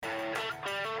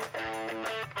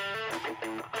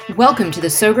Welcome to the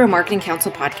SoGrow Marketing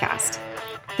Council podcast.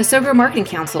 The SoGrow Marketing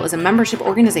Council is a membership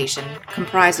organization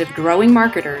comprised of growing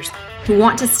marketers who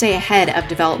want to stay ahead of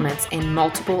developments in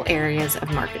multiple areas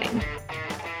of marketing.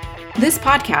 This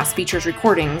podcast features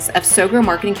recordings of SoGrow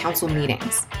Marketing Council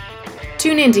meetings.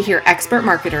 Tune in to hear expert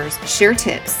marketers share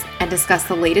tips and discuss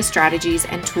the latest strategies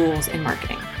and tools in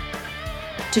marketing.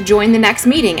 To join the next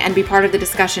meeting and be part of the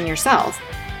discussion yourself,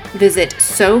 visit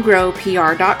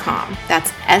sogrowpr.com. That's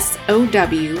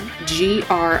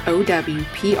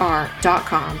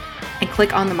SOWGROWPR.com and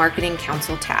click on the Marketing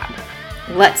Council tab.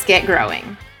 Let's get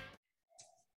growing.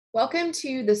 Welcome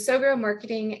to the SoGrow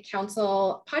Marketing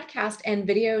Council podcast and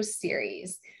video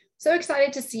series. So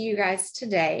excited to see you guys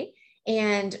today.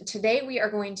 And today we are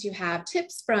going to have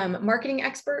tips from marketing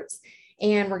experts,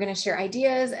 and we're going to share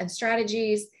ideas and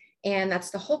strategies. And that's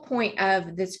the whole point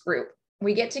of this group.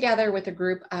 We get together with a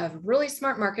group of really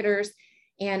smart marketers,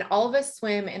 and all of us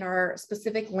swim in our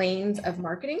specific lanes of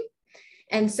marketing.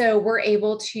 And so we're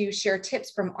able to share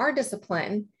tips from our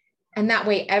discipline, and that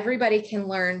way everybody can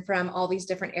learn from all these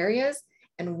different areas,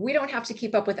 and we don't have to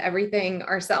keep up with everything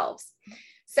ourselves.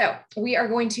 So we are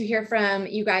going to hear from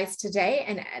you guys today,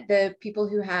 and the people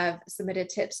who have submitted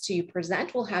tips to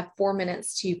present will have 4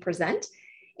 minutes to present.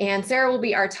 And Sarah will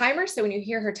be our timer. So when you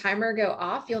hear her timer go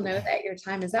off, you'll know that your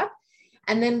time is up.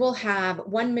 And then we'll have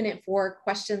 1 minute for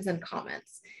questions and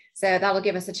comments. So that'll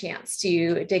give us a chance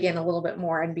to dig in a little bit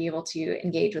more and be able to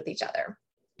engage with each other.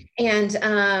 And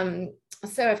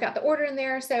so I've got the order in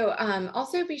there. So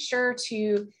also be sure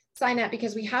to sign up,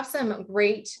 because we have some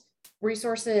great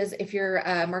resources if you're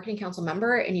a Marketing Council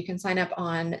member, and you can sign up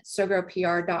on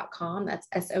sogrowpr.com. That's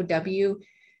SOW,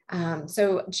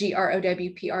 so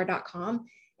GROWPR.com.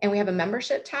 And we have a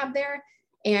membership tab there.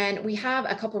 And we have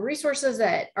a couple of resources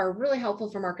that are really helpful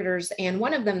for marketers. And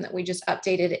one of them that we just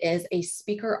updated is a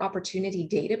speaker opportunity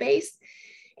database.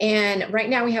 And right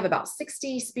now we have about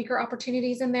 60 speaker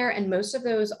opportunities in there, and most of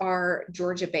those are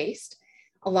Georgia based.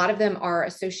 A lot of them are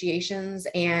associations,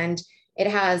 and it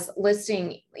has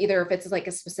listing, either if it's like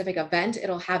a specific event,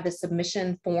 it'll have the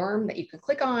submission form that you can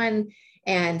click on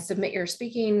and submit your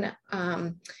speaking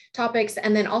topics.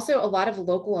 And then also a lot of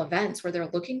local events where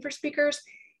they're looking for speakers.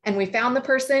 And we found the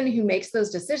person who makes those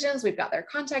decisions. We've got their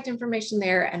contact information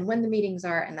there and when the meetings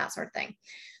are and that sort of thing.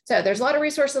 So there's a lot of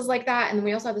resources like that. And then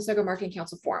we also have the SoGrow Marketing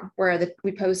Council forum where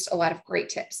we post a lot of great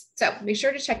tips. So be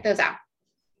sure to check those out.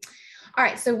 All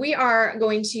right, so we are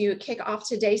going to kick off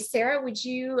today. Sarah, would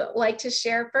you like to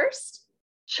share first?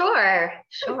 Sure.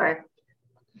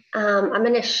 I'm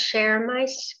going to share my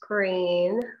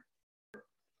screen.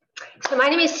 So my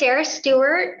name is Sarah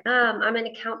Stewart. I'm an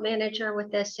account manager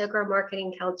with the SoGrow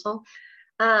Marketing Council.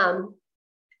 And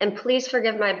please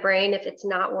forgive my brain if it's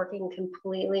not working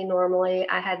completely normally.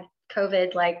 I had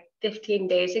COVID like 15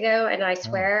 days ago, and I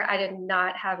swear I did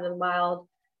not have the mild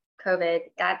COVID.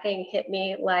 That thing hit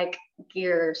me like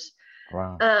gears.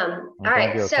 Wow. All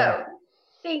right. So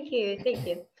thank you.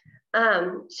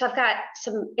 So I've got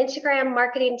some Instagram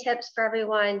marketing tips for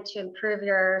everyone to improve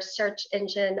your search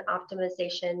engine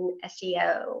optimization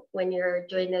SEO when you're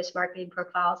doing those marketing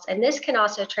profiles. And this can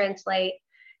also translate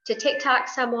to TikTok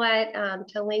somewhat,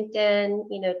 to LinkedIn,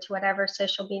 to whatever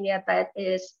social media, but it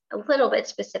is a little bit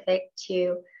specific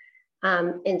to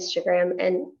Instagram.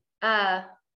 And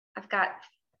I've got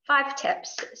 5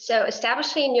 tips. So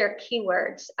establishing your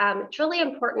keywords. It's really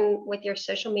important with your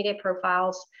social media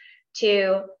profiles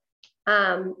to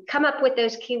come up with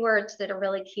those keywords that are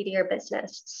really key to your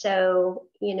business. So,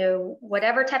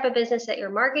 whatever type of business that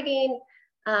you're marketing,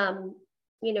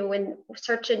 when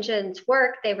search engines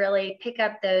work, they really pick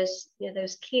up those,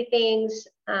 those key things,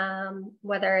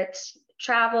 whether it's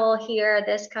travel here,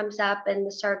 this comes up in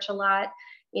the search a lot.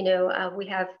 We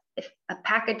have a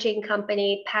packaging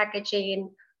company,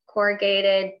 packaging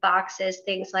corrugated boxes,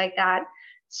 things like that.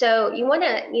 So you want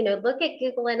to, look at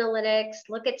Google Analytics,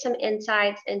 look at some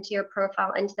insights into your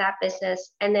profile, into that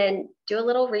business, and then do a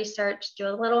little research, do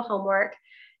a little homework,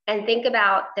 and think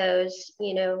about those,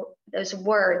 those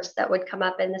words that would come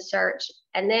up in the search.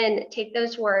 And then take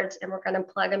those words and we're going to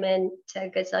plug them into a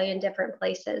gazillion different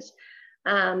places.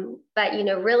 But,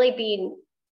 really being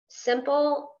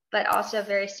simple, but also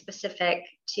very specific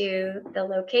to the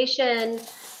location,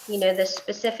 the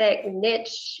specific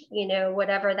niche,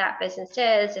 whatever that business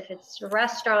is. If it's a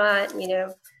restaurant,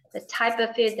 the type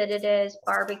of food that it is,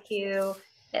 barbecue,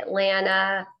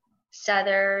 Atlanta,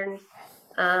 Southern,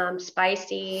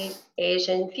 spicy,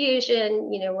 Asian fusion,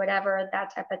 whatever,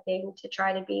 that type of thing, to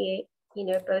try to be,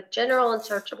 both general and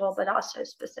searchable, but also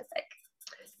specific.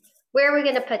 Where are we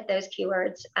going to put those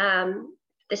keywords?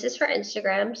 This is for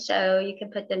Instagram, so you can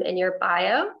put them in your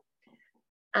bio,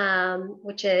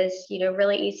 which is,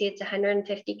 really easy. It's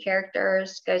 150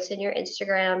 characters, goes in your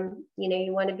Instagram.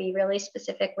 You want to be really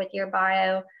specific with your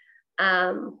bio,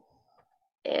 and,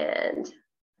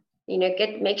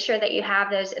 make sure that you have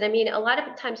those. And I mean, a lot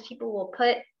of times people will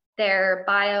put their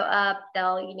bio up,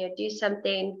 they'll, do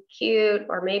something cute,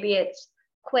 or maybe it's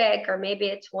quick, or maybe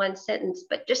it's one sentence,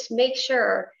 but just make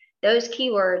sure those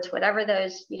keywords, whatever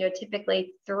those,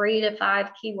 typically 3 to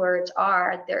 5 keywords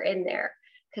are, they're in there.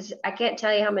 Because I can't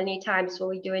tell you how many times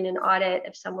we'll be doing an audit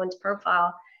of someone's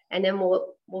profile, and then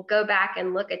we'll go back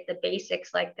and look at the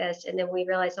basics like this, and then we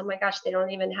realize, oh my gosh, they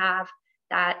don't even have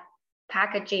that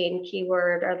packaging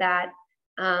keyword, or that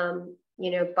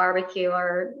barbecue,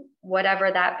 or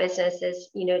whatever that business is,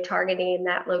 targeting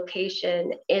that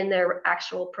location in their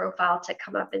actual profile to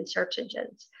come up in search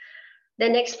engines. The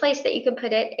next place that you can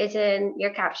put it is in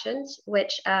your captions,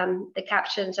 which the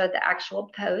captions are the actual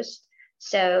post.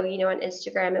 So, on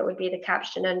Instagram, it would be the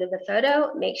caption under the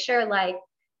photo. Make sure,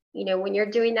 when you're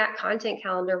doing that content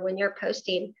calendar, when you're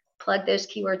posting, plug those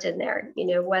keywords in there,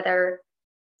 whether,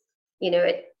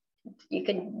 you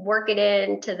can work it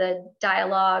into the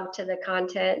dialogue, to the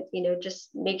content, just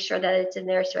make sure that it's in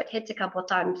there so it hits a couple of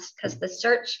times, because the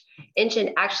search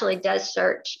engine actually does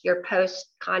search your post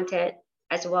content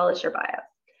as well as your bio.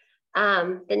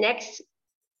 The next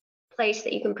place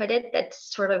that you can put it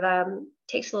that's sort of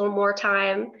takes a little more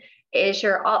time is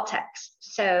your alt text.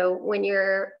 So when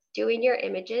you're doing your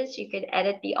images, you can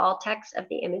edit the alt text of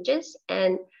the images,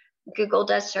 and Google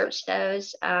does search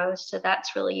those. So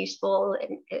that's really useful,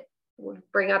 and it will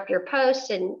bring up your posts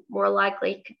and more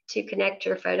likely to connect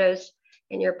your photos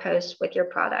and your posts with your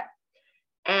product.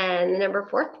 And the number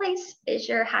 4th place is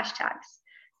your hashtags.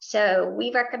 So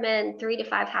we recommend 3 to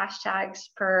 5 hashtags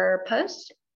per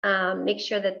post. Make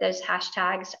sure that those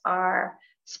hashtags are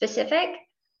specific.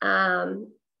 They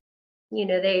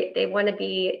want to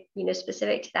be,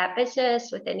 specific to that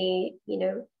business with any,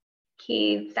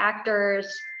 key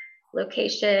factors,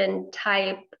 location,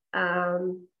 type,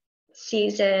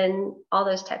 season, all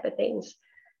those type of things.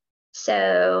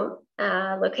 So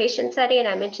location setting,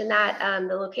 I mentioned that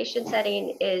the location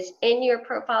setting is in your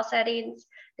profile settings.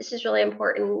 This is really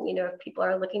important. If people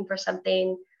are looking for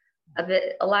something,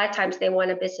 a lot of times they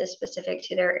want a business specific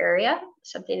to their area,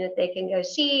 something that they can go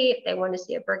see, if they want to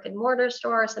see a brick and mortar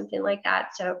store, something like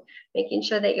that. So making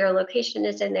sure that your location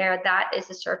is in there, that is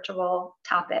a searchable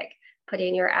topic,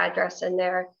 putting your address in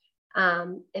there,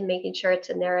 and making sure it's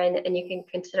in there, and you can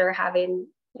consider having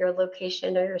your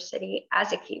location or your city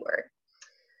as a keyword.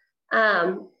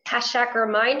 Hashtag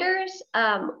reminders,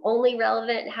 only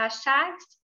relevant hashtags.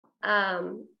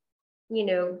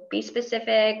 Be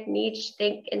specific, niche,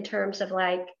 think in terms of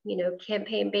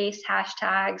campaign-based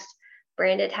hashtags,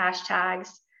 branded hashtags,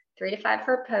 3 to 5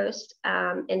 per post,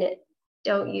 and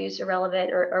don't use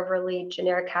irrelevant or overly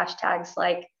generic hashtags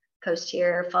like post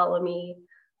here, follow me,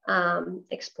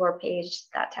 explore page,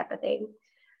 that type of thing.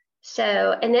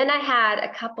 So, and then I had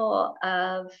a couple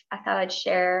of, I thought I'd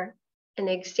share an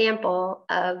example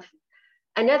of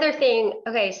another thing.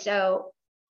 Okay, so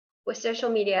with social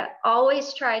media,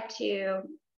 always try to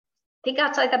think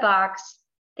outside the box,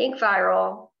 think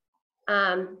viral.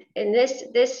 And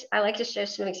this, I like to show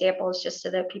some examples just so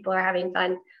that people are having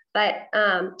fun, but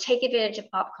take advantage of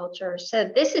pop culture. So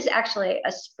this is actually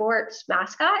a sports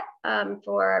mascot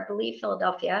for, I believe,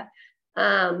 Philadelphia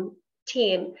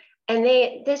team. And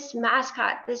this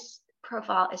mascot, this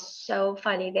profile is so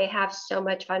funny. They have so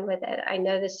much fun with it. I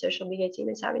know this social media team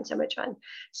is having so much fun.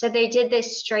 So they did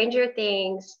this Stranger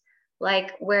Things,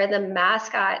 where the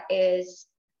mascot is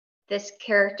this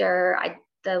character,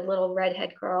 the little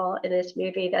redhead girl in this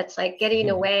movie that's getting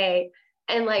away,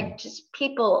 and just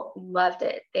people loved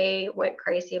it. They went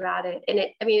crazy about it. And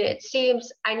it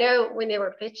seems, I know when they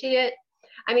were pitching it,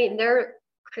 their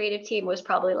creative team was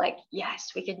probably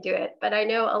yes, we can do it. But I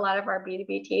know a lot of our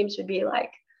B2B teams would be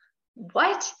like,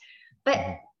 what?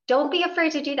 But don't be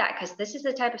afraid to do that, because this is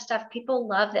the type of stuff people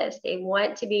love. This, they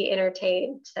want to be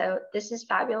entertained. So this is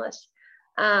fabulous.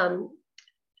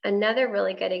 Another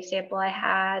really good example I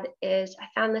had is, I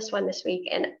found this one this week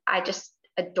and I just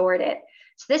adored it.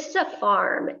 So this is a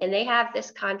farm, and they have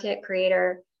this content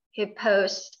creator who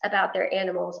posts about their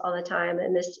animals all the time.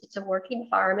 And it's a working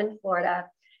farm in Florida.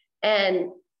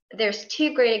 And there's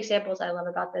 2 great examples I love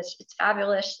about this. It's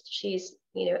fabulous. She's,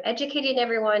 educating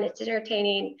everyone, it's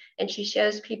entertaining, and she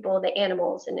shows people the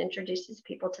animals and introduces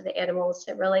people to the animals.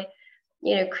 It really,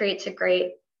 creates a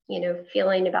great,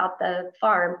 feeling about the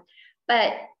farm.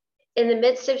 But in the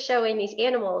midst of showing these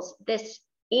animals, this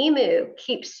emu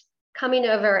keeps coming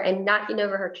over and knocking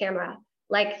over her camera,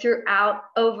 throughout,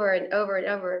 over and over and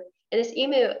over. And this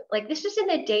emu, like this was in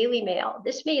the Daily Mail.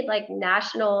 This made like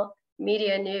national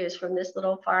media news from this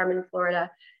little farm in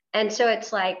Florida. And so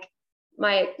it's like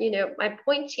my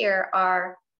points here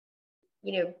are,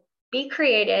 be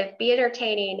creative, be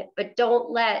entertaining, but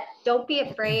don't be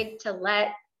afraid to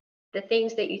let the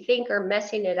things that you think are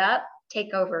messing it up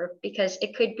take over, because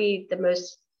it could be the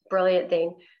most brilliant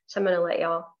thing. So I'm going to let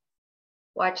y'all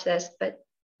watch this, but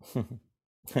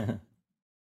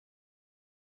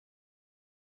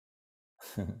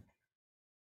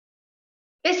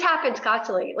this happens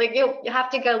constantly. Like you have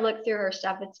to go look through her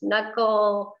stuff. It's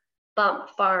Knuckle Bump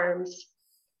Farms.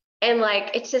 And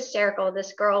like, it's hysterical.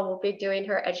 This girl will be doing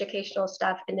her educational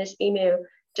stuff, and this emu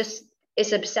just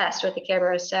is obsessed with the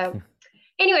camera. So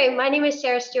anyway, my name is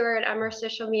Sarah Stewart. I'm a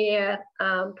social media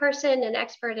person, an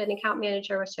expert, and account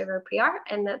manager with Sogo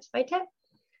PR, and that's my tip.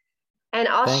 And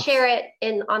I'll share it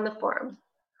on the forum.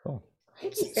 Cool.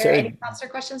 Thank you, Sarah. Any thoughts or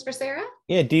questions for Sarah?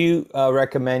 Yeah, do you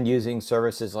recommend using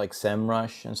services like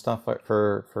SEMrush and stuff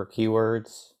for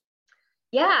keywords?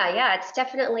 Yeah, it's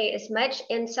definitely, as much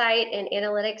insight and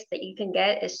analytics that you can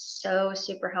get is so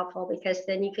super helpful, because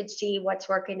then you could see what's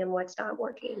working and what's not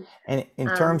working. And in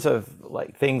terms of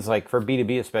like things like for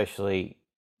B2B, especially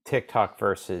TikTok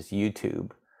versus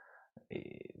YouTube,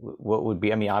 what would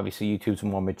be, I mean, obviously YouTube's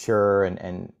more mature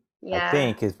and I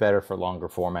think is better for longer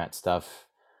format stuff.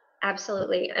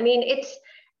 Absolutely. I mean,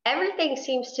 everything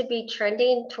seems to be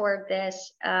trending toward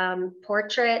this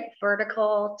portrait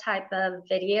vertical type of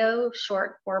video,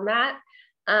 short format.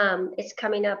 It's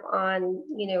coming up on,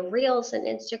 Reels and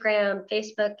Instagram,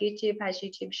 Facebook, YouTube has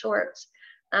YouTube Shorts.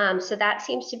 So that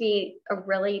seems to be a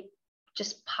really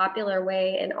just popular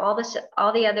way, and all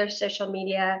the other social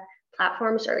media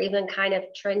platforms are even kind of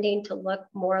trending to look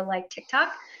more like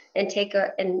TikTok and take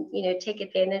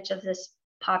advantage of this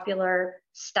popular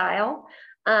style.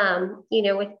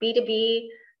 With B2B,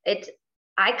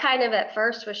 I kind of at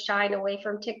first was shying away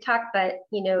from TikTok, but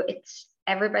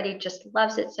everybody just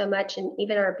loves it so much. And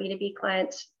even our B2B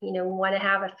clients, want to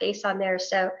have a face on there.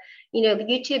 So, the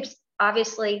YouTube's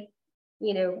obviously,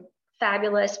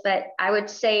 fabulous, but I would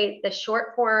say the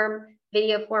short form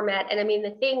video format. And I mean,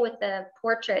 the thing with the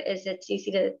portrait is it's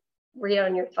easy to read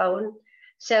on your phone.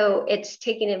 So it's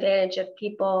taking advantage of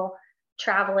people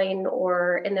traveling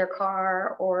or in their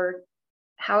car or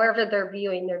however they're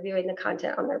viewing the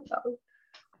content on their phone.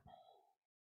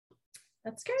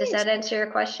 That's great. Does that answer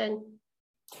your question?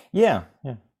 Yeah.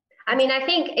 I mean, I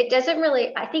think it doesn't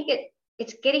really, I think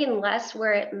it's getting less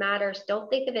where it matters. Don't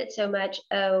think of it so much,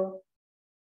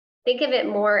 think of it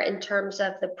more in terms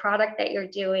of the product that you're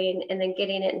doing and then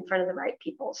getting it in front of the right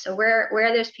people. So where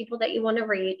are those people that you want to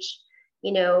reach?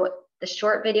 The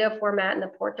short video format and the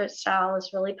portrait style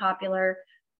is really popular.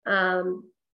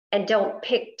 And don't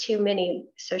pick too many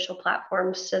social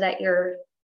platforms, so that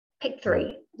pick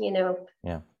 3,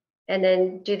 and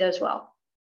then do those well.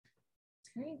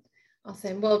 Great.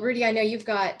 Awesome. Well, Rudy, I know you've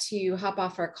got to hop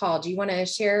off our call. Do you want to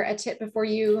share a tip before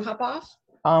you hop off?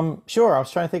 Sure. I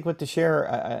was trying to think what to share.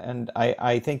 And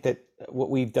I think that what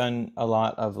we've done a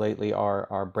lot of lately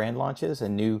are brand launches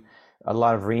and a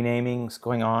lot of renamings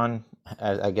going on.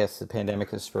 I guess the pandemic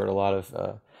has spurred a lot of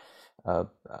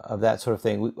that sort of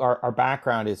thing. Our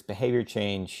background is behavior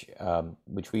change,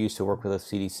 which we used to work with the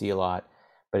CDC a lot,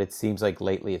 but it seems like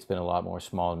lately it's been a lot more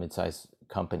small and mid-sized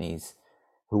companies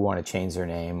who want to change their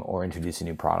name or introduce a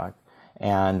new product.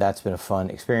 And that's been a fun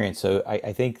experience. So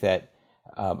I think that,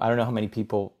 I don't know how many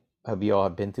people you all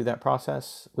have been through that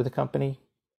process with a company.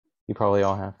 You probably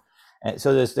all have. And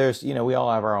so there's, we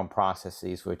all have our own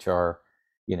processes, which are,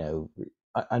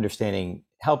 understanding,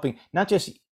 helping, not just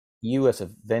you as a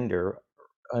vendor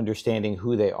understanding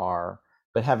who they are,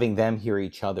 but having them hear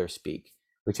each other speak,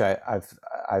 which I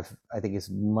think is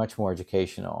much more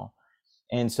educational.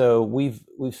 And so we've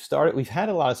had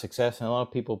a lot of success, and a lot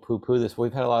of people poo-poo this.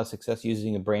 We've had a lot of success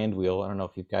using a brand wheel. I don't know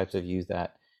if you guys have used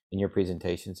that in your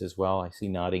presentations as well. I see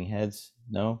nodding heads.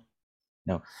 No.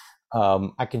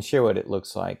 I can share what it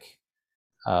looks like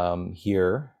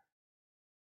here.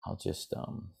 I'll just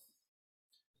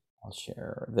I'll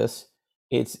share this.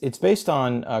 It's based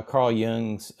on Carl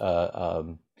Jung's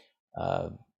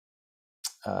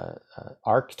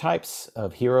archetypes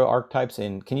of hero archetypes.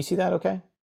 And can you see that okay?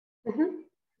 Mm-hmm.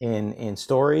 In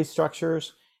story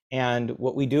structures. And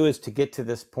what we do is, to get to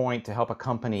this point, to help a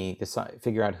company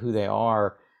figure out who they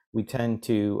are, we tend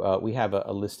to, we have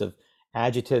a list of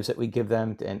adjectives that we give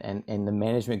them, and the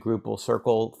management group will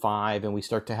circle 5, and we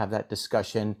start to have that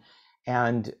discussion.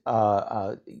 And,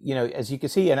 as you can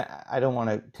see, and I don't want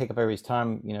to take up everybody's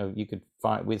time, you could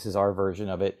find, this is our version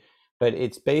of it, but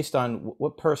it's based on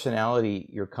what personality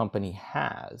your company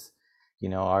has.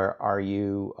 are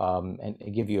you,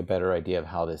 and give you a better idea of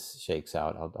how this shakes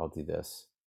out. I'll do this.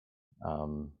 I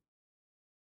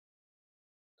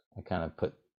kind of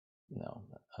put,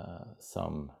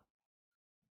 some,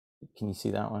 can you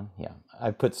see that one? Yeah,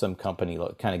 I put some company,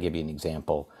 kind of give you an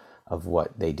example of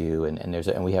what they do,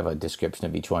 and we have a description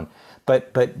of each one.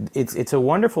 But it's a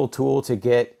wonderful tool to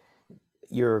get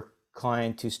your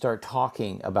client to start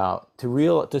talking about,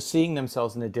 to seeing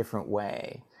themselves in a different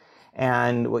way.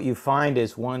 And what you find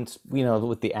is once,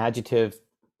 with the adjective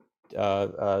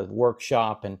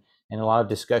workshop and a lot of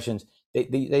discussions,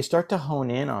 they start to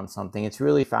hone in on something. It's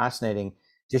really fascinating,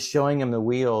 just showing them the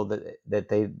wheel that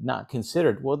they've not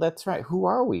considered. Well, that's right. Who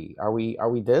are we? Are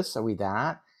we this? Are we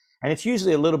that? And it's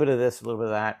usually a little bit of this, a little bit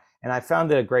of that. And I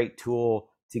found it a great tool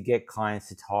to get clients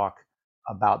to talk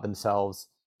about themselves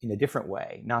in a different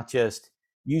way. Not just,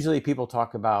 usually people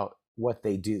talk about what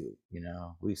they do.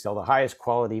 We sell the highest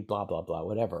quality, blah, blah, blah,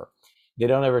 whatever. They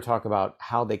don't ever talk about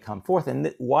how they come forth.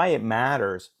 And why it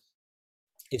matters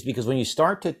is because when you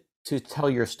start to tell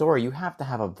your story, you have to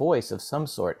have a voice of some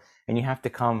sort, and you have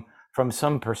to come from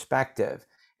some perspective.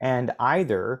 And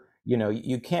either,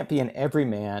 you can't be an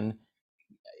everyman,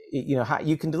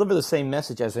 you can deliver the same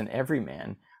message as an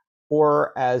everyman,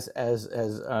 or as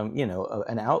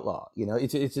an outlaw.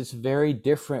 It's this very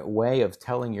different way of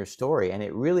telling your story, and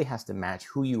it really has to match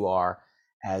who you are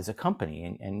as a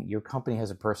company, and your company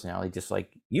has a personality just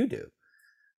like you do.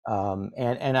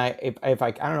 And I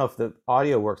don't know if the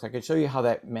audio works. I could show you how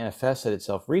that manifested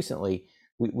itself recently.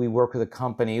 We work with a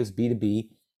company, it was B2B,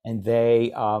 and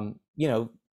they,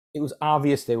 it was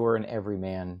obvious they were an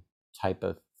everyman type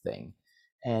of thing.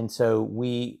 And so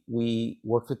we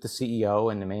worked with the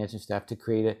CEO and the management staff to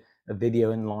create a video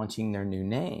in launching their new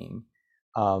name.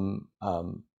 Is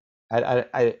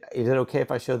it okay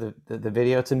if I show the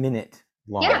video? It's a minute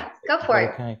long. Yeah, go for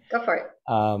it. Okay. Go for it.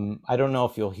 I don't know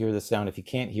if you'll hear the sound. If you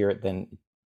can't hear it, then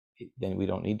we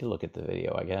don't need to look at the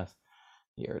video, I guess.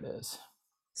 Here it is.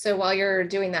 So while you're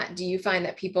doing that, do you find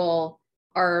that people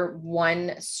are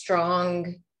one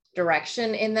strong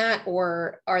direction in that,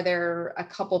 or are there a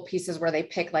couple pieces where they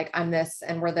pick, like, I'm this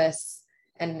and we're this,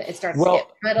 and it starts to get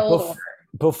muddled?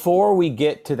 Before we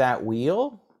get to that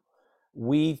wheel,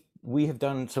 we have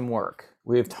done some work.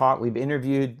 We've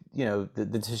interviewed, the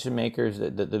decision makers,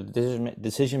 the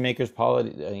decision makers,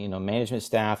 management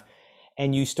staff,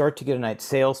 and you start to get an idea,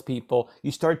 salespeople,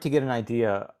 you start to get an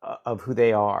idea of who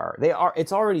they are.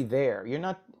 It's already there.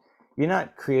 You're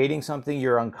not creating something,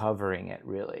 you're uncovering it,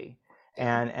 really.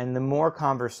 And the more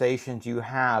conversations you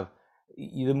have,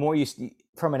 the more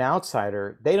from an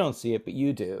outsider, they don't see it, but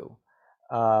you do.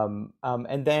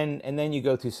 And then you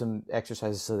go through some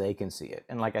exercises so they can see it.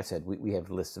 And like I said, we have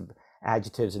lists of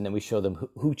adjectives, and then we show them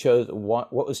who chose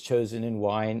what was chosen and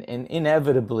why. And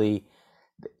inevitably,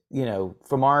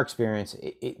 from our experience,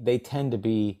 they tend to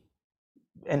be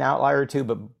an outlier or two,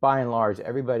 but by and large,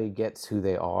 everybody gets who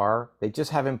they are. They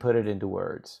just haven't put it into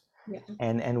words. Yeah.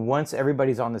 And once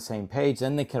everybody's on the same page,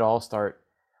 then they can all start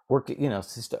working,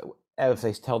 as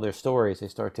they tell their stories, they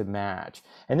start to match.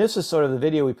 And this is sort of the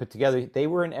video we put together. They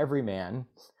were an everyman,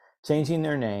 changing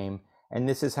their name, and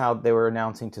this is how they were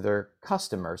announcing to their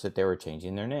customers that they were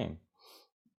changing their name.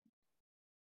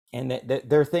 And that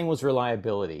their thing was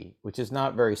reliability, which is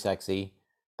not very sexy,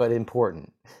 but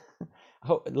important.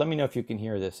 Let me know if you can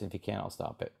hear this. If you can't, I'll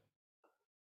stop it.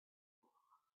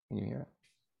 Can you hear it?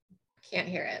 Can't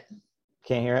hear it.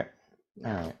 Can't hear it?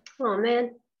 All right. Oh,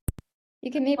 man.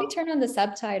 You can maybe turn on the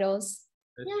subtitles.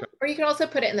 Yeah. Or you can also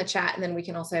put it in the chat, and then we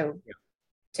can also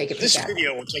take it. This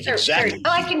video will take exactly. Oh,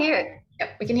 I can hear it. Yep,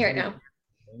 we can hear it now.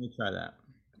 Let me try that.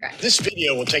 Okay. This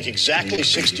video will take exactly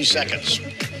 60 seconds.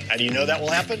 How do you know that will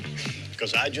happen?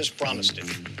 Because I just promised it.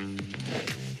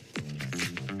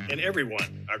 And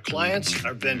everyone, our clients,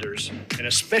 our vendors, and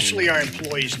especially our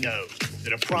employees know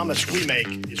that a promise we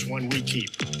make is one we keep.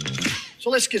 So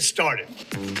let's get started.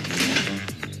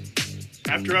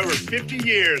 After over 50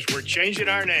 years, we're changing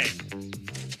our name.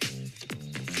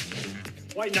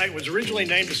 White Knight was originally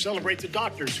named to celebrate the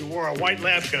doctors who wore our white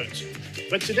lab coats.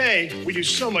 But today, we do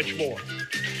so much more.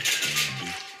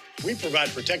 We provide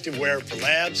protective wear for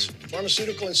labs,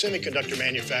 pharmaceutical and semiconductor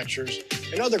manufacturers,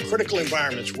 and other critical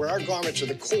environments where our garments are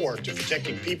the core to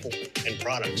protecting people and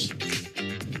products.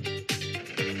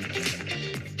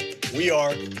 We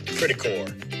are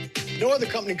Criticor. No other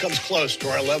company comes close to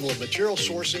our level of material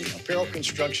sourcing, apparel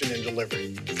construction, and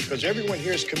delivery, because everyone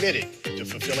here is committed to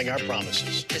fulfilling our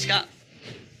promises. Hey, Scott,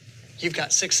 you've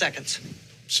got 6 seconds.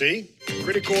 See?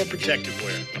 Criticor Protective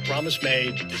Wear. A promise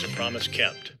made is a promise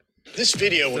kept. This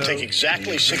video will take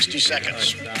exactly 60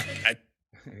 seconds. There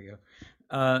you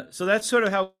go. So that's sort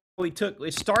of how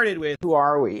It started with who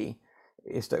are we,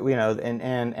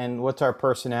 and what's our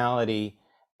personality,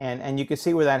 and you can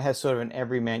see where that has sort of an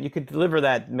everyman. You could deliver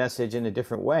that message in a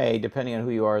different way depending on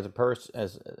who you are as a person,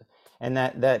 and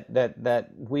that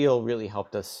wheel really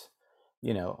helped us,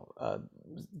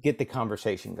 get the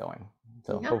conversation going.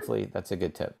 So hopefully that's a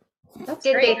good tip.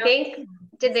 Did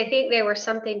they think they were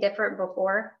something different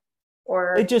before?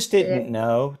 Or they just didn't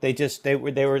know.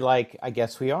 They were like, I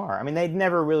guess we are. I mean, they'd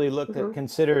never really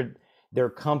considered their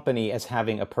company as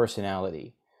having a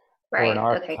personality or an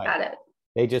archetype. Okay, got it.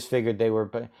 They just figured they were,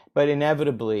 but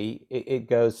inevitably it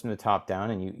goes from the top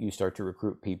down, and you start to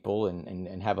recruit people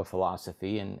and have a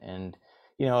philosophy, and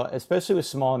especially with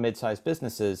small and mid-sized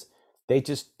businesses, they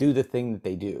just do the thing that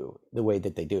they do the way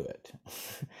that they do it.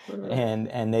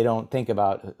 and they don't think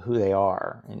about who they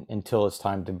are until it's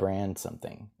time to brand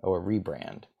something or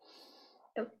rebrand.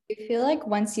 I feel like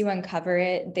once you uncover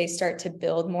it, they start to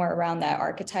build more around that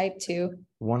archetype too.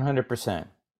 100%.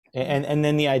 And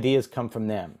then the ideas come from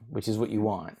them, which is what you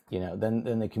want.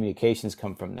 Then the communications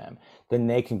come from them. Then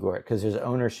they can grow it because there's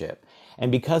ownership. And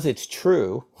because it's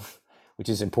true, which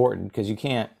is important, because you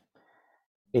can't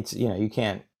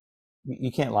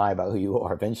lie about who you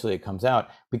are. Eventually it comes out.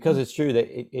 Because it's true that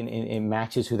it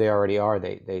matches who they already are.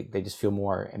 They just feel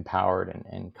more empowered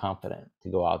and confident to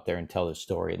go out there and tell their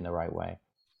story in the right way.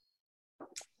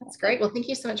 That's great. Well, thank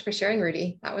you so much for sharing,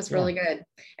 Rudy. That was really good.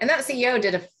 And that CEO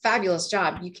did a fabulous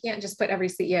job. You can't just put every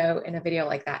CEO in a video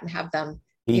like that and have them.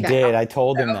 He did. I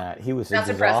told him that. He was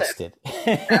exhausted.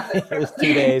 It was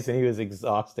 2 days and he was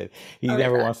exhausted. He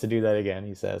never wants to do that again,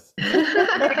 he says. You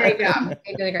did a great job.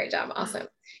 You did a great job. Awesome.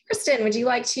 Kristen, would you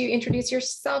like to introduce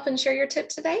yourself and share your tip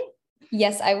today?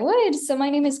 Yes, I would. So my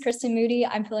name is Kristen Moody.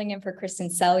 I'm filling in for Kristen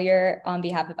Sellier on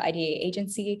behalf of IDA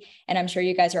Agency. And I'm sure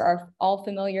you guys are all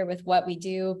familiar with what we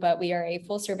do, but we are a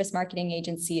full service marketing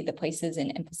agency that places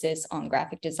an emphasis on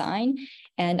graphic design.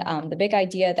 And the big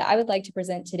idea that I would like to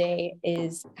present today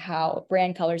is how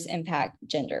brand colors impact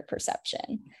gender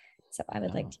perception. So I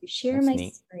would like to share my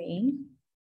screen.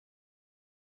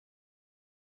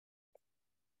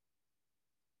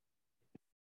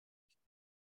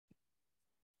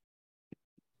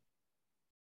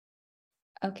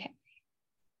 Okay.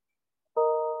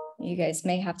 You guys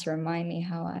may have to remind me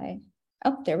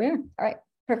there we are. All right,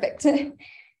 perfect.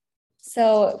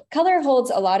 So color holds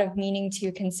a lot of meaning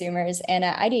to consumers. And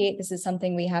at Ideate, this is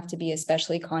something we have to be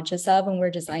especially conscious of when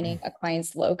we're designing a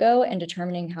client's logo and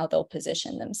determining how they'll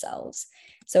position themselves.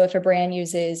 So if a brand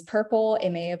uses purple,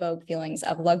 it may evoke feelings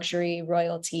of luxury,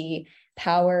 royalty,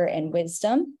 power, and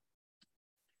wisdom.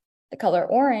 The color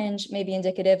orange may be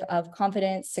indicative of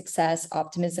confidence, success,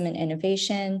 optimism, and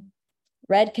innovation.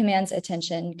 Red commands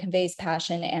attention, conveys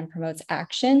passion, and promotes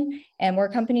action. And more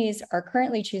companies are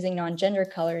currently choosing non-gender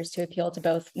colors to appeal to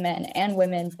both men and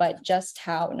women, but just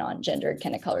how non-gendered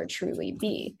can a color truly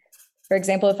be? For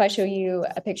example, if I show you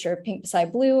a picture of pink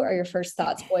beside blue, are your first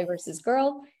thoughts boy versus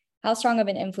girl? How strong of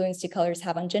an influence do colors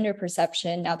have on gender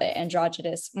perception now that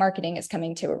androgynous marketing is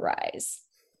coming to a rise?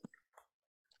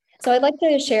 So I'd like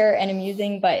to share an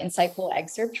amusing but insightful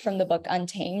excerpt from the book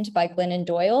Untamed by Glennon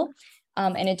Doyle.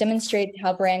 And it demonstrates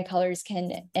how brand colors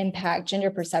can impact gender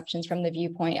perceptions from the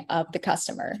viewpoint of the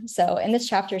customer. So in this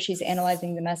chapter, she's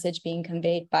analyzing the message being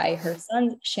conveyed by her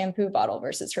son's shampoo bottle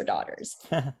versus her daughter's.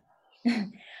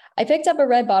 I picked up a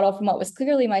red bottle from what was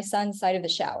clearly my son's side of the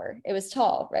shower. It was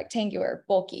tall, rectangular,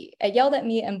 bulky. It yelled at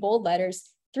me in bold letters,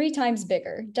 3 times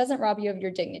bigger, doesn't rob you of your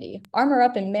dignity. Armor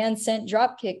up in man scent,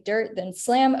 drop kick dirt, then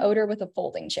slam odor with a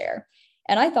folding chair.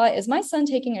 And I thought, is my son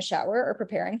taking a shower or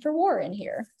preparing for war in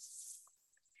here?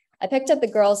 I picked up the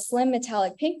girl's slim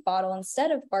metallic pink bottle.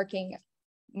 Instead of barking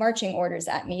marching orders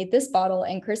at me, this bottle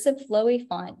in cursive flowy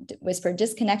font whispered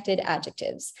disconnected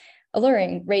adjectives: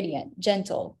 alluring, radiant,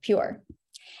 gentle, pure.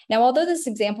 Now, although this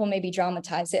example may be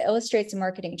dramatized, it illustrates a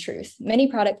marketing truth. Many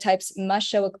product types must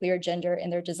show a clear gender in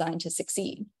their design to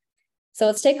succeed. So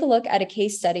let's take a look at a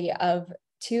case study of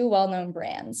 2 well-known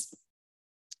brands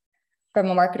from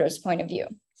a marketer's point of view.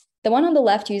 The one on the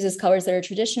left uses colors that are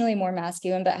traditionally more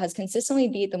masculine, but has consistently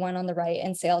beat the one on the right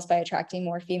in sales by attracting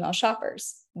more female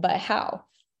shoppers. But how?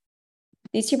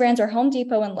 These 2 brands are Home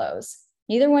Depot and Lowe's.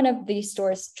 Neither one of these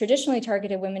stores traditionally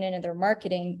targeted women in their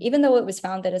marketing, even though it was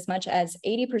found that as much as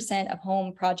 80% of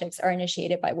home projects are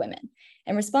initiated by women.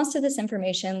 In response to this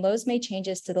information, Lowe's made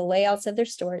changes to the layouts of their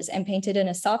stores and painted in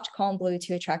a soft, calm blue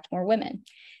to attract more women.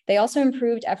 They also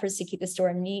improved efforts to keep the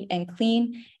store neat and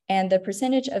clean, and the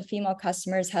percentage of female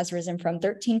customers has risen from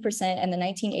 13% in the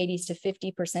 1980s to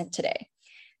 50% today.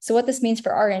 So what this means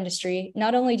for our industry,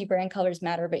 not only do brand colors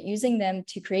matter, but using them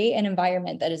to create an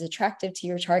environment that is attractive to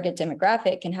your target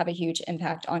demographic can have a huge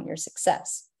impact on your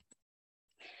success.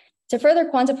 To further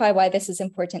quantify why this is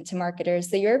important to marketers,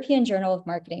 the European Journal of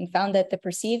Marketing found that the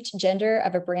perceived gender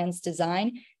of a brand's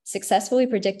design successfully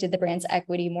predicted the brand's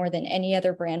equity more than any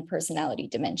other brand personality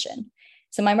dimension.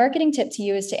 So my marketing tip to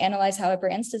you is to analyze how a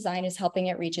brand's design is helping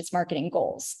it reach its marketing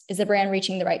goals. Is the brand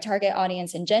reaching the right target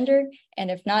audience and gender?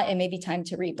 And if not, it may be time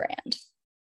to rebrand.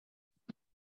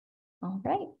 All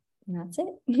right, and that's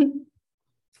it.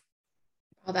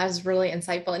 Well, that is really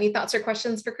insightful. Any thoughts or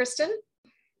questions for Kristen?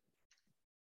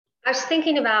 I was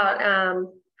thinking about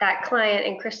that client,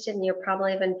 and Kristen, you're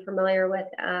probably even familiar with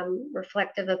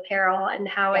Reflective Apparel and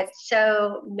how it's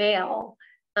so male.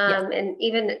 And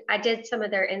even I did some of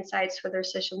their insights for their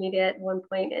social media at one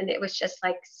point, and it was just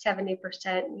like 70%,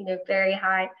 very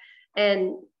high.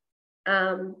 And,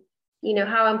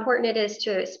 how important it is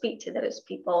to speak to those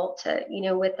people to,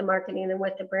 with the marketing and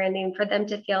with the branding, for them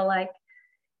to feel like,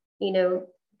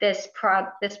 this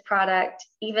product,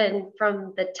 even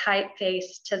from the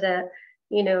typeface to the,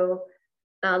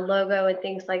 logo and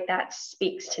things like that,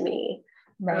 speaks to me.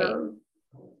 Right.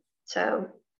 So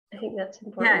I think that's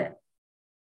important.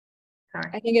 Yeah.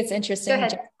 I think it's interesting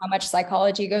just how much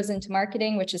psychology goes into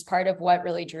marketing, which is part of what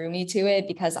really drew me to it,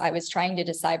 because I was trying to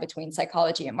decide between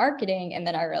psychology and marketing. And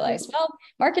then I realized, well,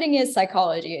 marketing is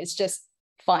psychology. It's just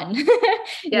fun.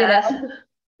 Yep.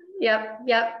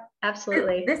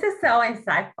 Absolutely. This is so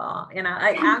insightful.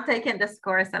 I'm taking this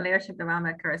course, a leadership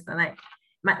development course, and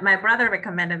my brother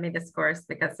recommended me this course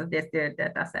because of this dude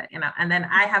that does it, and then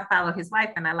I have followed his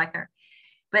wife and I like her.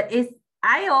 But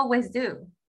I always do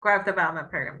growth development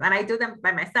programs, and I do them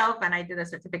by myself, and I do the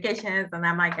certifications, and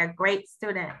I'm like a great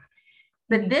student.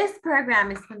 But this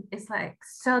program is like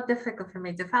so difficult for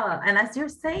me to follow. And as you're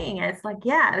saying, it's like,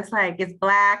 it's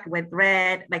black with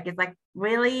red, like it's like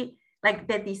really like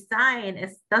the design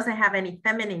doesn't have any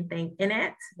feminine thing in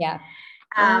it. Yeah.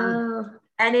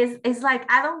 And it's like,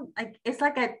 I don't like, it's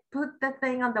like I put the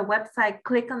thing on the website,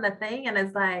 click on the thing, and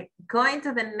it's like going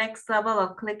to the next level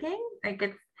of clicking. Like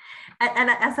it's,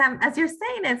 and as you're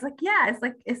saying, it's like,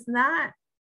 it's not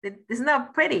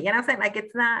pretty, you know what I'm saying? Like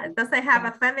it doesn't have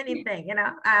a feminine thing, So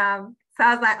I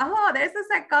was like, oh, there's a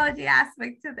psychology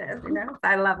aspect to this, So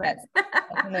I love it.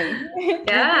 Yeah. Thank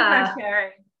you for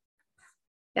sharing.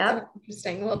 Yeah.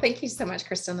 Interesting. Well, thank you so much,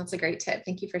 Kristen. That's a great tip.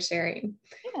 Thank you for sharing.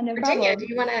 Yeah, no Virginia, problem. do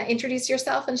you want to introduce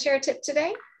yourself and share a tip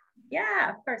today?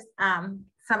 Yeah, of course.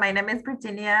 So my name is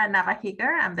Virginia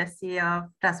Navahiger. I'm the CEO of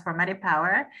Transformative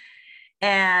Power,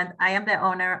 and I am the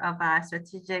owner of a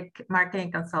strategic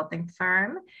marketing consulting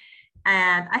firm.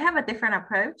 And I have a different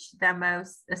approach than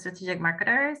most strategic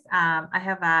marketers. I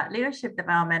have a leadership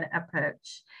development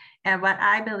approach. And what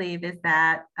I believe is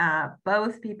that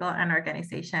both people and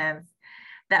organizations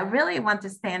that really want to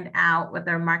stand out with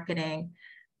their marketing,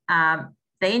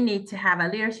 they need to have a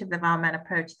leadership development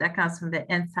approach that comes from the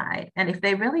inside. And if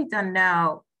they really don't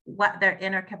know what their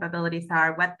inner capabilities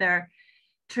are, what their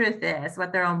truth is,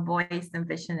 what their own voice and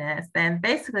vision is, then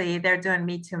basically they're doing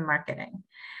Me Too marketing.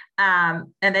 And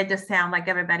they just sound like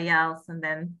everybody else. And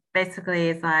then basically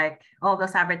it's like all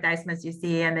those advertisements you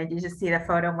see, and then you just see the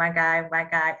photo of one guy,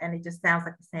 and it just sounds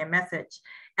like the same message.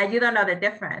 And you don't know the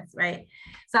difference, right?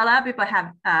 So a lot of people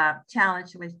have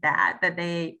challenge with that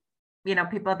they,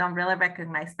 people don't really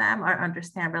recognize them or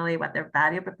understand really what their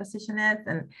value proposition is.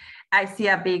 And I see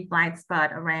a big blind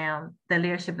spot around the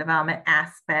leadership development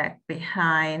aspect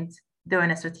behind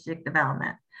doing a strategic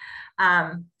development.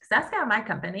 So that's kind of my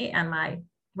company and my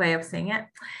way of seeing it.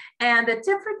 And the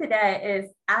tip for today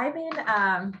is I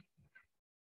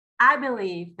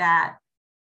believe that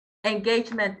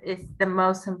engagement is the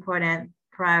most important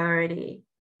priority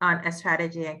on a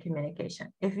strategy and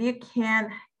communication. If you can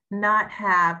not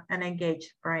have an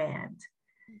engaged brand,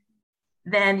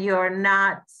 then you're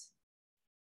not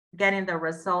getting the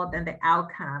result and the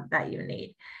outcome that you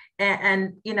need.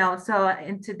 And so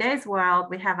in today's world,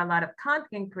 we have a lot of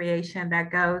content creation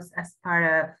that goes as part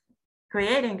of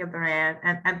creating a brand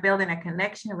and building a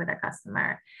connection with a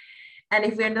customer. And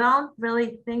if we don't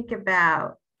really think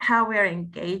about how we're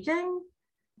engaging,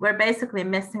 we're basically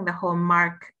missing the whole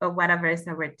mark of whatever it is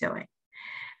that we're doing.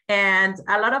 And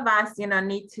a lot of us,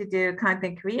 need to do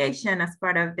content creation as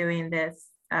part of doing this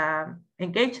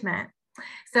engagement.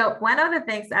 So one of the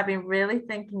things I've been really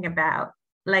thinking about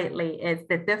lately is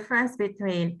the difference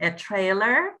between a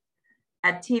trailer,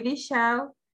 a TV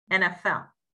show, and a film.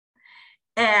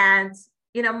 And,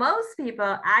 most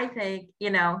people, I think,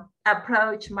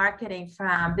 approach marketing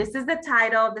from, this is the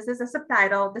title, this is a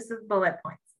subtitle, this is bullet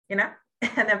points,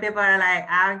 And then people are like,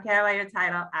 I don't care about your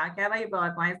title, I don't care about your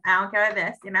bullet points, I don't care about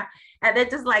this, and they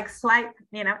just like swipe,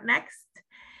 next.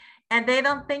 And they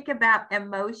don't think about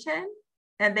emotion,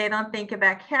 and they don't think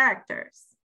about characters.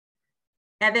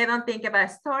 and they don't think about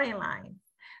storyline.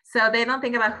 So they don't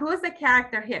think about who's the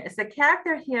character here. Is the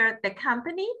character here the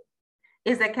company?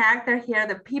 Is the character here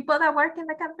the people that work in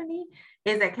the company?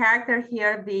 Is the character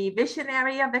here the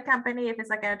visionary of the company if it's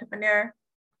like an entrepreneur?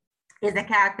 Is the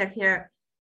character here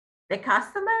the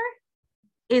customer?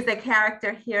 Is the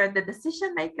character here the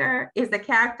decision maker? Is the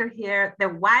character here the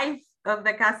wife of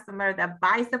the customer that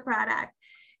buys the product?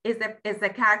 Is the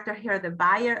character here the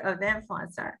buyer or the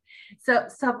influencer?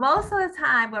 So most of the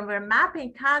time when we're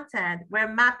mapping content,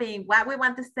 we're mapping what we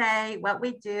want to say, what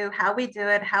we do, how we do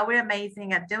it, how we're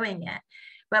amazing at doing it,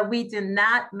 but we do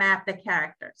not map the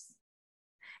characters.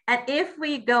 And if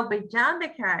we go beyond the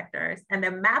characters and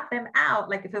then map them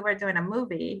out, like if we were doing a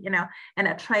movie, and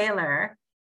a trailer,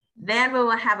 then we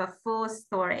will have a full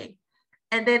story.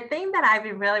 And the thing that I've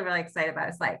been really, really excited about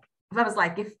is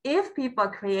if people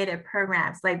created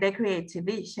programs, like they create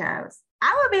TV shows,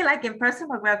 I would be like in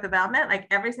personal growth development, like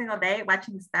every single day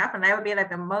watching stuff. And I would be like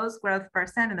the most growth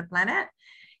person on the planet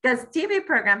because TV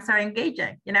programs are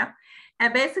engaging,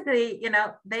 and basically,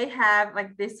 they have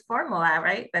like this formula,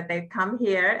 right? That they come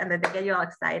here and then they get you all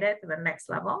excited to the next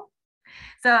level.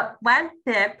 So one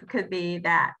tip could be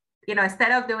that,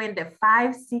 instead of doing the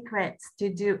 5 secrets to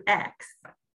do X,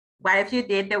 what if you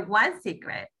did the 1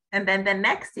 secret? And then the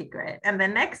next secret, and the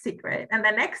next secret, and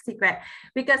the next secret.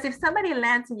 Because if somebody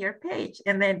lands in your page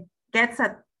and then gets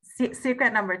a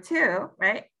secret number 2,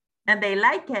 right? And they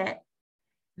like it,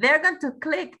 they're going to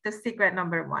click the secret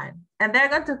number 1. And they're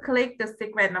going to click the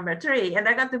secret number 3. And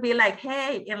they're going to be like,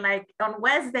 hey, on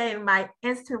Wednesday in my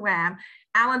Instagram,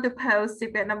 I want to post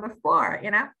secret number 4,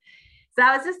 So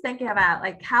I was just thinking about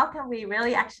like, how can we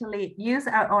really actually use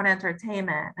our own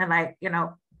entertainment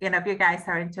and if you guys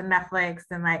are into Netflix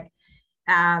and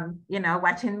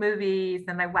watching movies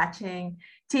and like watching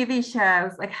TV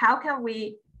shows, like how can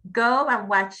we go and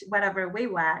watch whatever we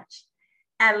watch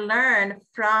and learn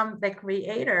from the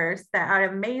creators that are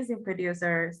amazing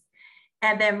producers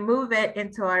and then move it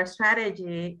into our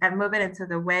strategy and move it into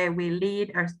the way we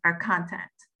lead our content.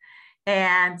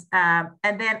 And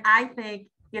then I think,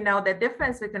 the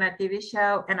difference between a TV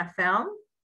show and a film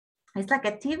is like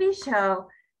a TV show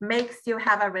makes you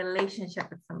have a relationship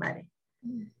with somebody.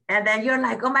 And then you're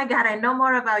like, oh my God, I know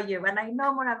more about you. And I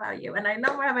know more about you. And I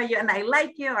know more about you. And I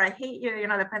like you or I hate you,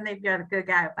 depending if you're a good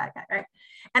guy or bad guy, right?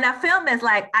 And a film is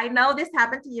like, I know this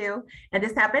happened to you and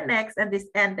this happened next and this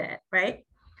ended, right?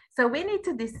 So we need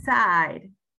to decide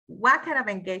what kind of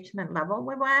engagement level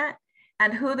we want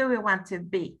and who do we want to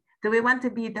be? Do we want to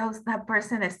be that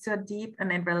person is so deep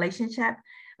and in relationship,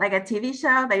 like a TV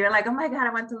show that you're like, oh my God,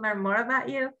 I want to learn more about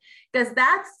you? Because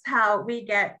that's how we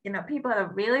get, people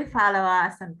that really follow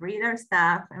us and read our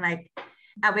stuff and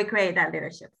we create that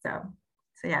leadership. So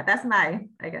yeah, that's my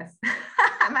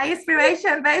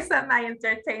inspiration based on my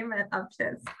entertainment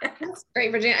options. That's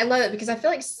great, Virginia. I love it because I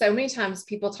feel like so many times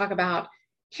people talk about,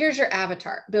 here's your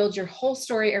avatar, build your whole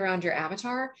story around your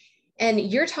avatar. And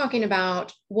you're talking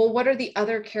about, well, what are the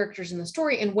other characters in the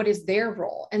story and what is their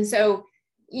role? And so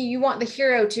you want the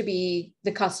hero to be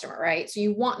the customer, right? So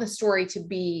you want the story to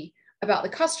be about the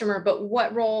customer, but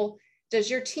what role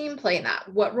does your team play in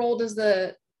that? What role does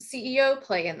the CEO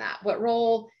play in that? What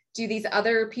role do these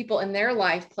other people in their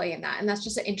life play in that? And that's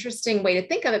just an interesting way to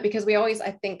think of it because we always,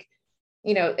 I think,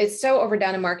 it's so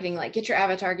overdone in marketing, like get your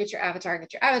avatar, get your avatar,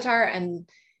 get your avatar. And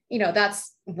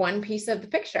that's one piece of the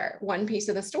picture, one piece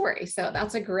of the story. So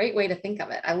that's a great way to think of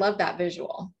it. I love that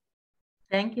visual.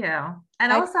 Thank you.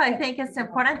 And also, I think it's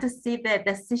important to see the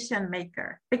decision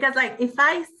maker because if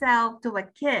I sell to a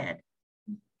kid,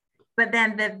 but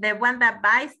then the one that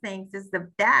buys things is the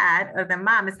dad or the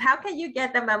mom, is how can you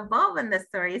get them involved in the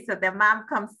story so the mom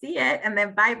comes see it and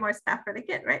then buy more stuff for the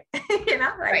kid, right?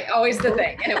 Right. Always the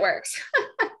thing. And it works.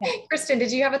 Kristen,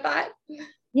 did you have a thought?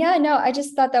 Yeah, no, I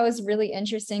just thought that was really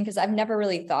interesting because I've never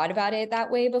really thought about it that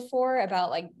way before,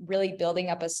 about really building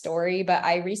up a story. But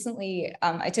I recently,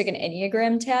 I took an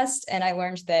Enneagram test and I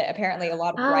learned that apparently a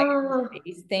lot of writers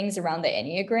base things around the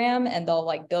Enneagram and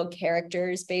they'll build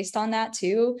characters based on that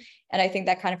too. And I think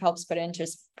that kind of helps put into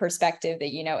perspective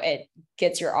that, it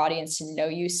gets your audience to know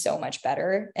you so much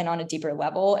better and on a deeper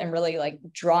level, and really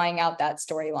drawing out that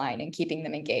storyline and keeping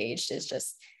them engaged is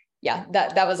just, yeah,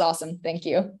 that was awesome. Thank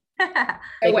you.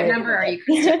 So what number are you,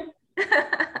 Kristen?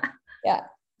 Yeah.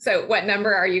 So what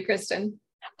number are you, Kristen?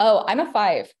 Oh, I'm a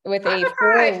 5 with a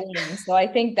 4 wing. So I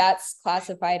think that's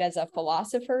classified as a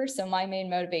philosopher. So my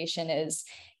main motivation is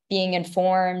being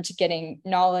informed, getting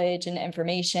knowledge and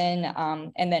information.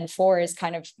 And then 4 is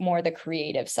kind of more the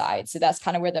creative side. So that's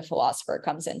kind of where the philosopher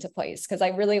comes into place, because I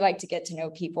really like to get to know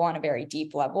people on a very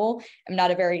deep level. I'm not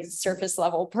a very surface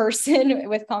level person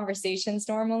with conversations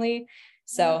normally.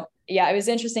 So yeah, it was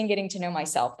interesting getting to know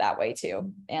myself that way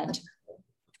too. And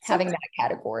having that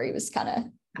category was kind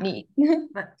of neat.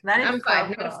 But that is I'm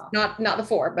 5, cool. not the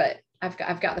 4, but I've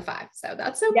got the 5. So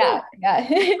that's so yeah, cool.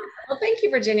 Yeah. Well, thank you,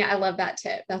 Virginia. I love that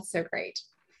tip. That's so great.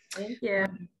 Thank you.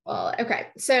 Well, okay.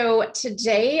 So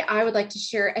today I would like to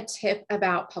share a tip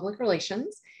about public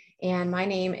relations. And my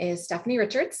name is Stephanie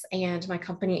Richards, and my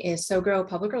company is SoGrow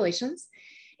Public Relations.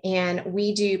 And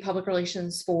we do public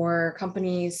relations for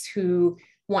companies who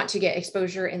want to get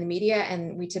exposure in the media,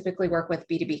 and we typically work with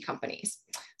B2B companies.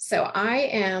 So I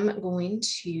am going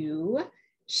to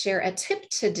share a tip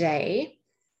today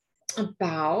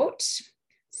about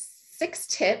 6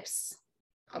 tips.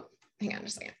 Oh, hang on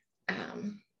just a second.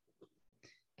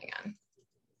 Hang on.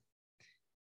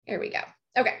 Here we go.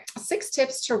 Okay, 6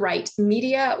 tips to write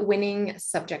media winning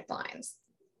subject lines.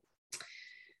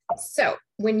 So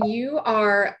when you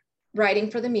are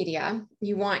writing for the media,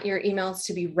 you want your emails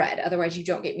to be read, otherwise you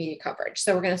don't get media coverage.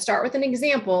 So we're going to start with an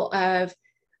example of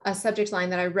a subject line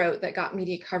that I wrote that got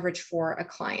media coverage for a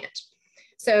client.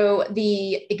 So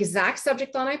the exact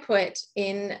subject line I put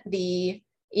in the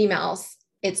emails,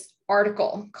 it's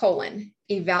article,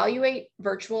 evaluate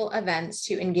virtual events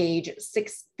to engage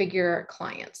 6-figure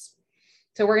clients.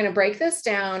 So we're going to break this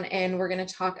down and we're going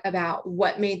to talk about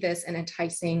what made this an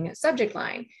enticing subject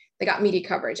line that got media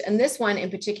coverage. And this one in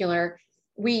particular,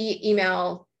 we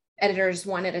email editors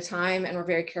one at a time, and we're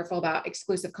very careful about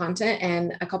exclusive content.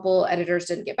 And a couple editors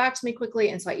didn't get back to me quickly,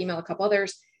 and so I emailed a couple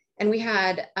others. And we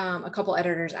had a couple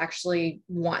editors actually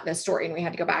want this story, and we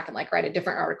had to go back and like write a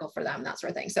different article for them, that sort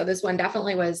of thing. So this one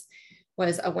definitely was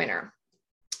a winner.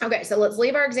 Okay, so let's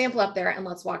leave our example up there and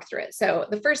let's walk through it. So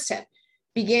the first tip,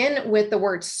 begin with the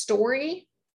word story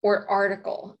or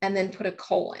article, and then put a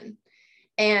colon.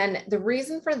 And the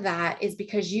reason for that is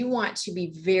because you want to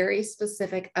be very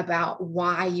specific about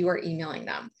why you are emailing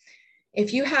them.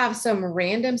 If you have some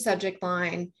random subject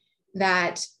line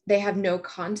that they have no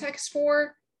context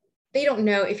for, they don't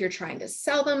know if you're trying to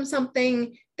sell them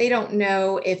something. They don't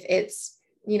know if it's,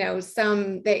 you know,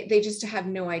 they just have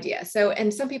no idea. So,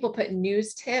 and some people put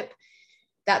news tip,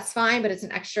 that's fine, but it's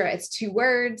an extra, it's 2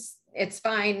 words. It's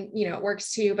fine, you know, it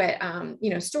works too, but, you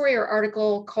know, story or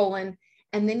article, colon,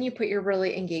 and then you put your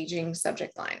really engaging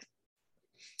subject line.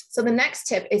 So the next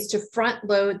tip is to front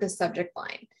load the subject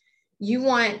line. You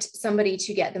want somebody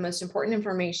to get the most important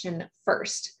information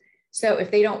first. So if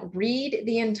they don't read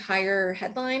the entire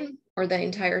headline or the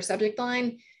entire subject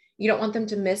line, you don't want them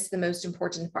to miss the most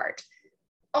important part.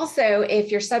 Also, if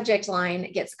your subject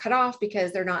line gets cut off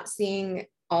because they're not seeing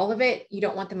all of it, you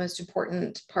don't want the most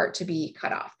important part to be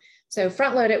cut off. So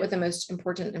front load it with the most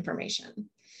important information.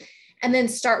 And then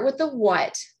start with the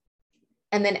what,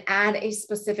 and then add a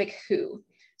specific who.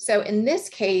 So in this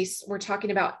case, we're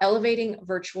talking about elevating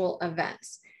virtual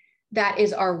events. That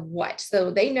is our what.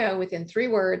 So they know within 3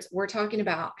 words, we're talking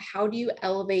about how do you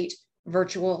elevate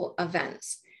virtual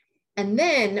events. And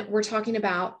then we're talking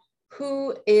about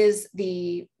what is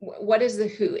the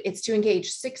who? It's to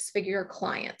engage 6-figure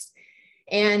clients.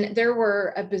 And there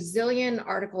were a bazillion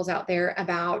articles out there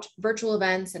about virtual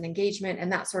events and engagement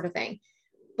and that sort of thing.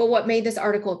 But what made this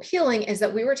article appealing is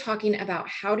that we were talking about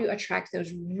how to attract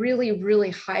those really,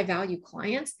 really high value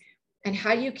clients and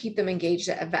how do you keep them engaged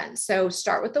at events. So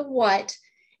start with the what,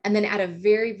 and then add a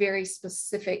very, very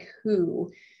specific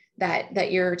who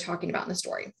that you're talking about in the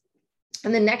story.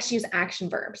 And then next, use action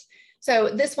verbs. So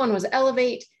this one was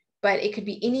elevate, but it could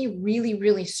be any really,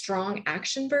 really strong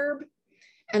action verb.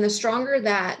 And the stronger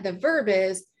that the verb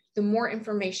is, the more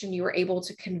information you are able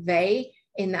to convey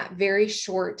in that very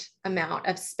short amount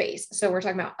of space. So we're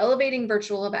talking about elevating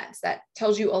virtual events. That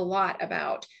tells you a lot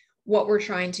about what we're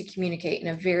trying to communicate in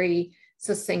a very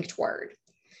succinct word.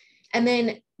 And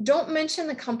then don't mention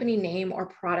the company name or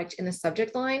product in the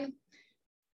subject line.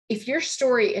 If your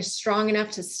story is strong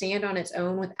enough to stand on its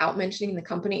own without mentioning the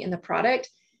company and the product,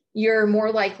 you're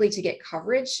more likely to get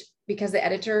coverage because the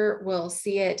editor will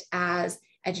see it as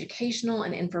educational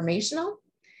and informational.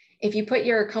 If you put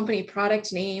your company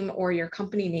product name or your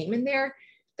company name in there,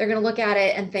 they're going to look at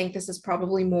it and think this is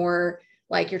probably more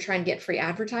like you're trying to get free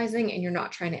advertising and you're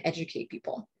not trying to educate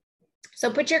people.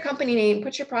 So put your company name,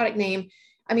 put your product name.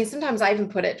 I mean, sometimes I even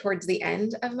put it towards the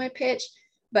end of my pitch,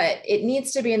 but it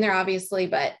needs to be in there obviously,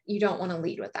 but you don't want to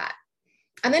lead with that.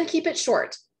 And then keep it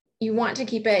short. You want to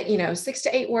keep it, 6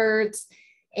 to 8 words.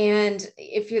 And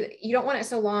if you don't want it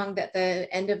so long that the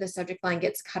end of the subject line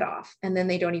gets cut off and then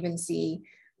they don't even see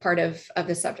part of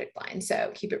the subject line.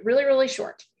 So keep it really, really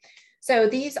short. So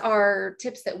these are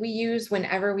tips that we use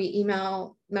whenever we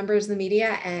email members of the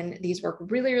media, and these work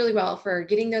really, really well for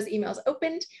getting those emails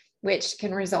opened, which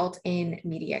can result in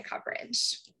media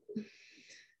coverage.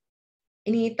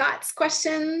 Any thoughts,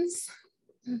 questions?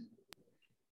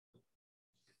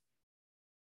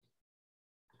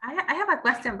 I have a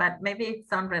question, but maybe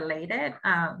it's unrelated.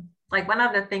 Like one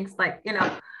of the things, like,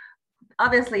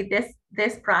 obviously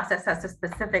this process has a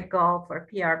specific goal for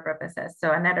PR purposes,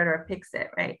 so an editor picks it,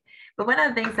 right? But one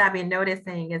of the things I've been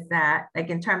noticing is that, like,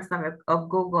 in terms of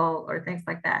Google or things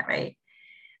like that, right?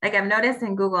 Like I've noticed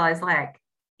in Google is like,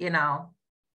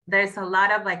 there's a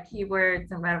lot of like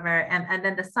keywords and whatever, and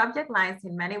then the subject lines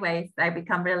in many ways they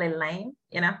become really lame,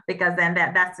 because then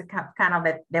that's kind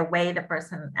of the way the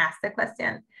person asked the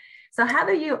question. So how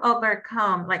do you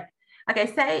overcome, like, okay,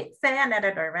 say an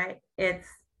editor, right?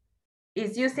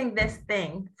 Is using this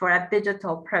thing for a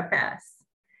digital purpose,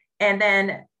 and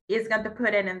then is going to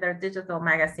put it in their digital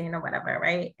magazine or whatever,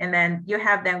 right? And then you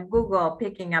have them Google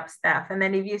picking up stuff, and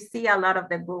then if you see a lot of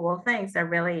the Google things are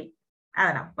really, I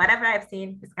don't know, whatever I've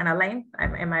seen is kind of lame,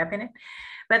 in my opinion.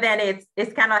 But then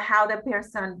it's kind of how the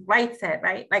person writes it,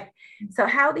 right? Like, so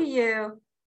how do you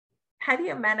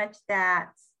manage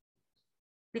that?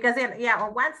 Because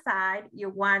on one side, you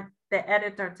want the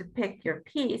editor to pick your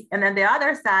piece, and then the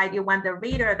other side, you want the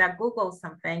reader that Googles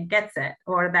something, gets it,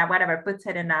 or that whatever, puts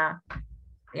it in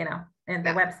in the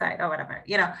website or whatever,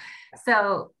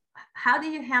 So how do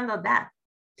you handle that?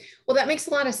 Well, that makes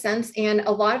a lot of sense. And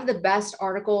a lot of the best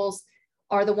articles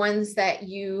are the ones that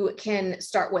you can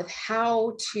start with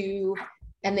how to,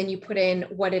 and then you put in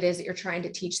what it is that you're trying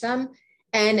to teach them.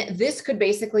 And this could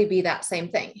basically be that same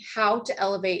thing, how to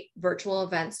elevate virtual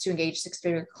events to engage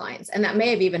six-figure clients. And that may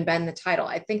have even been the title.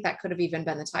 I think that could have even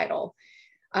been the title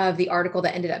of the article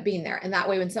that ended up being there. And that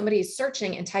way, when somebody is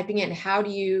searching and typing in, how do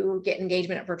you get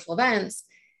engagement at virtual events,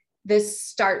 this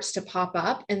starts to pop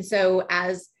up. And so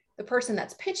as the person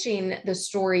that's pitching the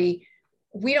story,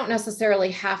 we don't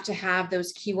necessarily have to have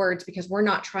those keywords because we're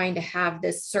not trying to have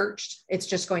this searched. It's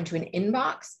just going to an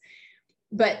inbox.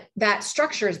 But that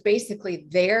structure is basically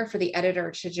there for the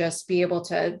editor to just be able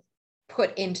to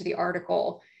put into the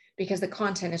article because the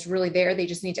content is really there. They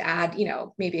just need to add,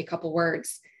 maybe a couple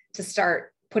words to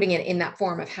start putting it in that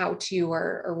form of how to,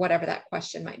 or whatever that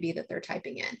question might be that they're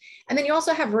typing in. And then you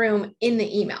also have room in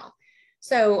the email.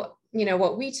 So,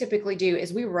 what we typically do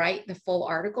is we write the full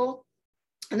article.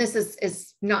 And this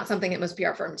is not something that most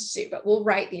PR firms do, but we'll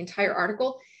write the entire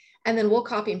article and then we'll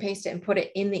copy and paste it and put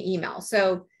it in the email.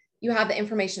 So you have the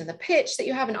information in the pitch that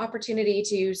you have an opportunity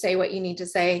to say what you need to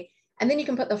say, and then you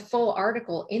can put the full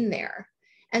article in there.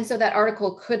 And so that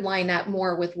article could line up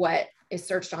more with what is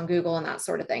searched on Google and that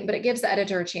sort of thing, but it gives the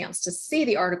editor a chance to see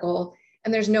the article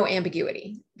and there's no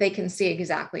ambiguity. They can see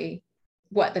exactly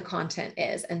what the content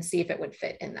is and see if it would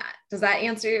fit in that. Does that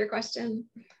answer your question?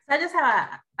 I just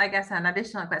have, an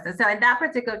additional question. So in that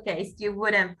particular case, you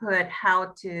wouldn't put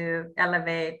how to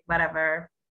elevate whatever,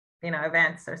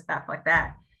 events or stuff like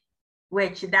that,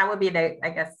 which that would be the,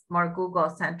 more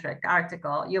Google-centric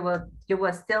article. You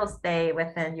will still stay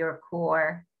within your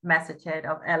core message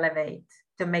of elevate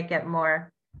to make it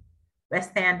more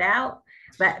stand out.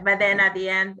 But then at the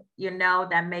end,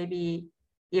 that maybe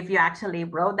if you actually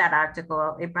wrote that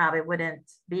article, it probably wouldn't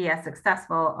be as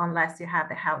successful unless you have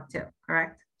the how to,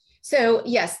 correct? So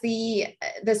yes, the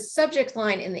subject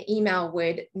line in the email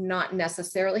would not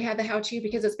necessarily have the how to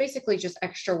because it's basically just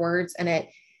extra words and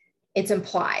it's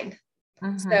implied.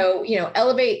 Mm-hmm. So,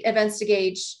 elevate events to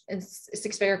engage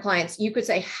six-figure clients. You could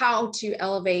say how to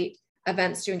elevate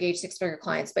events to engage six-figure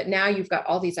clients, but now you've got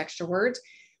all these extra words.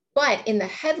 But in the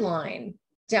headline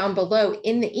down below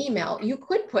in the email, you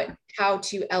could put how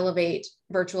to elevate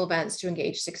virtual events to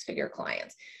engage six-figure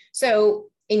clients. So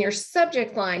in your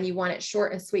subject line, you want it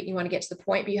short and sweet. You want to get to the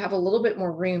point, but you have a little bit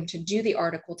more room to do the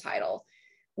article title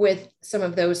with some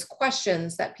of those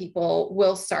questions that people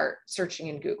will start searching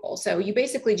in Google. So you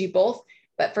basically do both,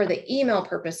 but for the email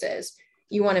purposes,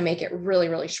 you want to make it really,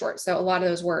 really short. So a lot of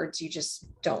those words you just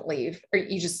don't leave or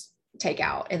you just take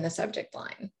out in the subject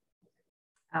line.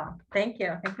 Oh, thank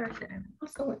you. Thank you for sharing.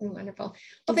 Absolutely wonderful.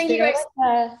 Well, thank you guys.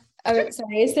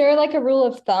 Sorry, is there like a rule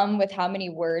of thumb with how many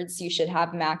words you should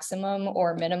have maximum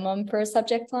or minimum for a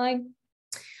subject line?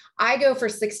 I go for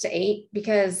 6 to 8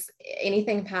 because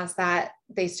anything past that,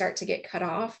 they start to get cut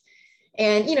off.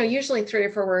 And, usually 3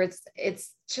 or 4 words,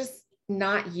 it's just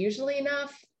not usually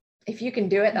enough. If you can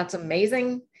do it, that's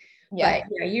amazing. Yeah.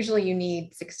 But usually you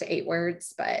need 6 to 8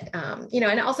 words, but, and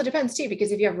it also depends too,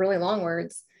 because if you have really long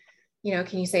words,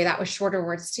 can you say that with shorter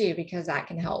words too, because that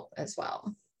can help as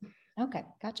well. Okay.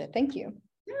 Gotcha. Thank you.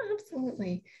 Yeah,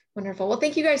 absolutely. Wonderful. Well,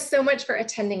 thank you guys so much for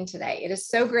attending today. It is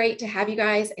so great to have you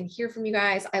guys and hear from you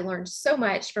guys. I learned so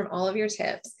much from all of your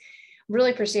tips.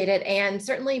 Really appreciate it. And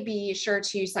certainly be sure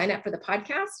to sign up for the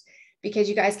podcast because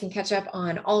you guys can catch up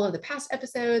on all of the past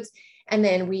episodes And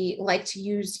then we like to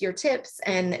use your tips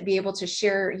and be able to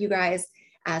share you guys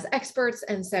as experts.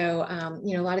 And so,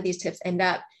 a lot of these tips end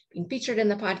up being featured in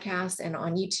the podcast and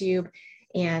on YouTube.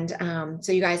 And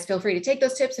so you guys feel free to take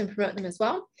those tips and promote them as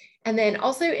well. And then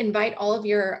also invite all of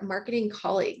your marketing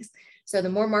colleagues. So the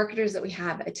more marketers that we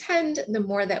have attend, the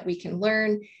more that we can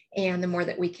learn and the more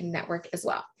that we can network as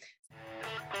well.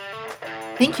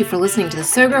 Thank you for listening to the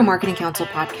SoGrow Marketing Council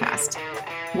podcast.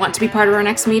 Want to be part of our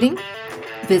next meeting?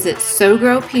 Visit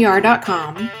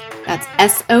sogrowpr.com. That's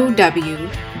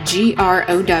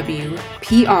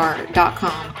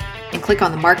SOWGROWPR.com and click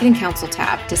on the Marketing Council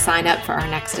tab to sign up for our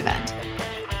next event.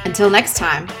 Until next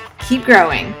time, keep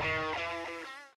growing.